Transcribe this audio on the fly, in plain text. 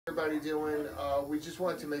Everybody doing? We just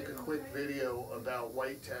wanted to make a quick video about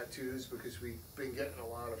white tattoos because we've been getting a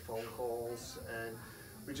lot of phone calls, and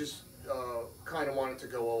we just kind of wanted to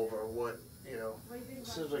go over what, you know,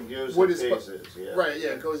 Seems like goes in phases, yeah. Right, yeah,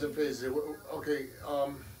 it goes in phases. Okay,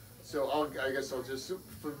 so I guess I'll just,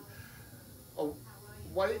 for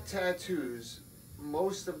white tattoos,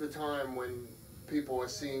 most of the time when people are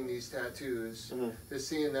seeing these tattoos, they're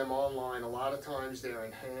seeing them online. A lot of times they're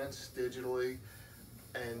enhanced digitally,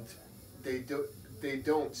 and they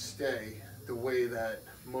don't stay the way that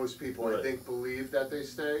most people, I think, believe that they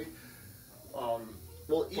stay.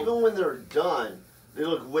 Well, even when they're done, they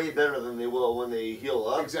look way better than they will when they heal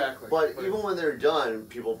up. Exactly. But even when they're done,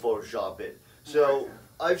 people Photoshop it. So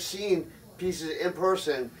I've seen pieces in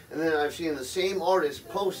person, and then I've seen the same artist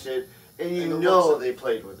post it, and you know they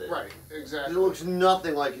played with it. Right, exactly. It looks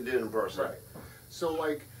nothing like it did in person. Right. So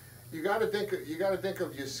like, you got to think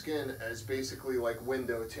of your skin as basically like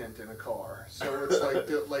window tint in a car. So it's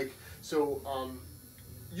like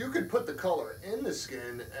you could put the color in the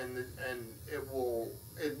skin, and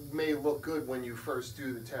it may look good when you first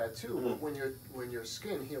do the tattoo, but when your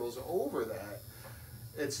skin heals over that,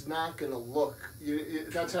 it's not going to look.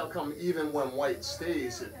 That's how come even when white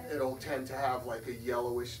stays, it'll tend to have like a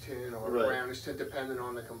yellowish tint or a brownish tint, depending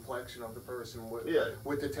on the complexion of the person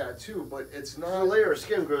with the tattoo. But it's not. The layer of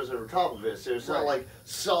skin grows over top of it, so it's not like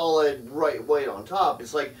solid bright white on top.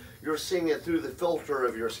 It's like you're seeing it through the filter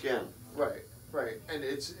of your skin. Right, right, and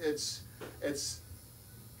it's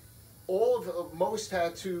all of most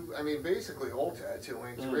tattoo. I mean, basically all tattoo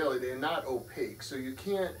inks really, they're not opaque, so you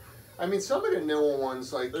can't. I mean, some of the newer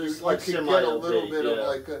ones, like you can get a little bit of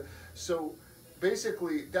like a, so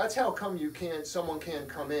basically that's how come someone can't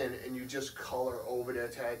come in and you just color over their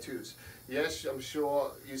tattoos. Yes, I'm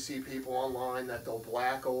sure you see people online that they'll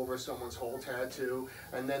black over someone's whole tattoo,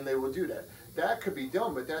 and then they will do that. That could be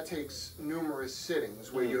done, but that takes numerous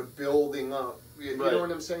sittings where you're building up. You know what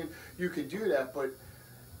I'm saying? You could do that, but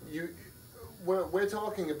we're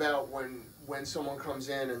talking about when someone comes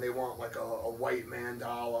in and they want like a white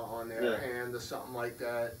mandala on their hand or something like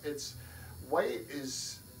that. White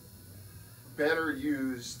is better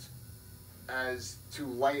used as to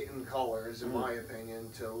lighten colors, in my opinion,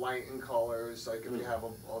 to lighten colors, like if you have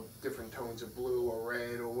a different tones of blue or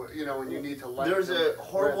red, or you know, and you need to lighten. There's a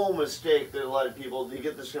horrible mistake that a lot of people, they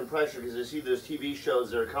get this impression because they see those TV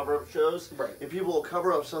shows, they're cover-up shows, and people will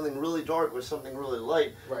cover up something really dark with something really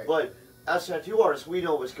light, but as tattoo artists, we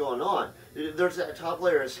know what's going on. There's that top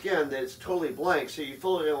layer of skin that's totally blank, so you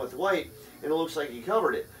fill it in with white, and it looks like you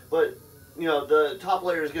covered it. But you know, the top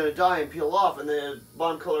layer is going to die and peel off, and the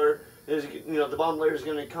bottom color is, you know, the bottom layer is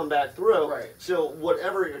going to come back through. So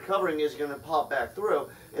whatever you're covering is going to pop back through,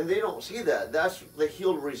 and they don't see that. That's the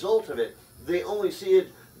healed result of it. They only see it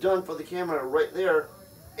done for the camera right there,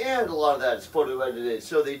 and a lot of that is photo edited.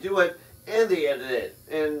 So they do it and they edit it,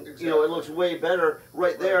 and you know, it looks way better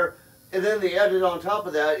right there. And then they edit on top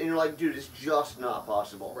of that, and you're like, dude, it's just not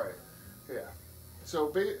possible. Right. Yeah.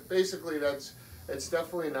 So basically, it's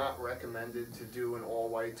definitely not recommended to do an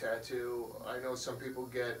all-white tattoo. I know some people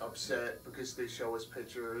get upset because they show us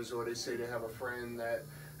pictures, or they say they have a friend that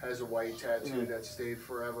has a white tattoo that stayed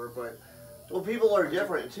forever, but. Well, people are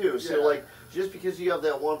different too. So, like, just because you have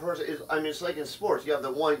that one person, I mean, it's like in sports. You have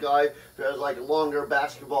the one guy who has like a longer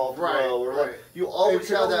basketball throw, or like you always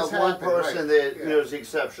have that one person that knows the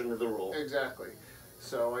exception to the rule. Exactly.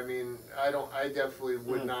 So, I mean, I definitely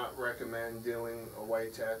would not recommend doing a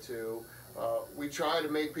white tattoo. We try to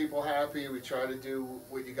make people happy. We try to do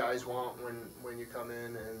what you guys want when you come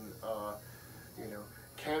in, and you know,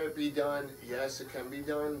 can it be done? Yes, it can be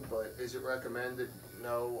done, but is it recommended?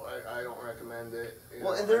 No, I don't recommend it.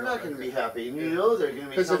 Well, and they're not going to be happy, and you know they're going to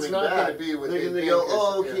be coming back. Because it's not going to be what they're going to go,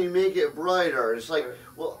 oh, can you make it brighter? It's like,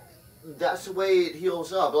 well, that's the way it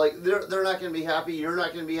heals up. Like, they're not going to be happy, you're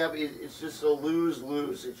not going to be happy. It's just a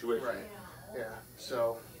lose-lose situation. Right. Yeah.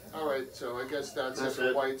 So, all right. So I guess that's it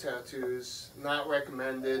for white tattoos. Not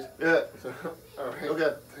recommended. Yeah. So, all right.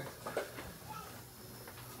 Okay.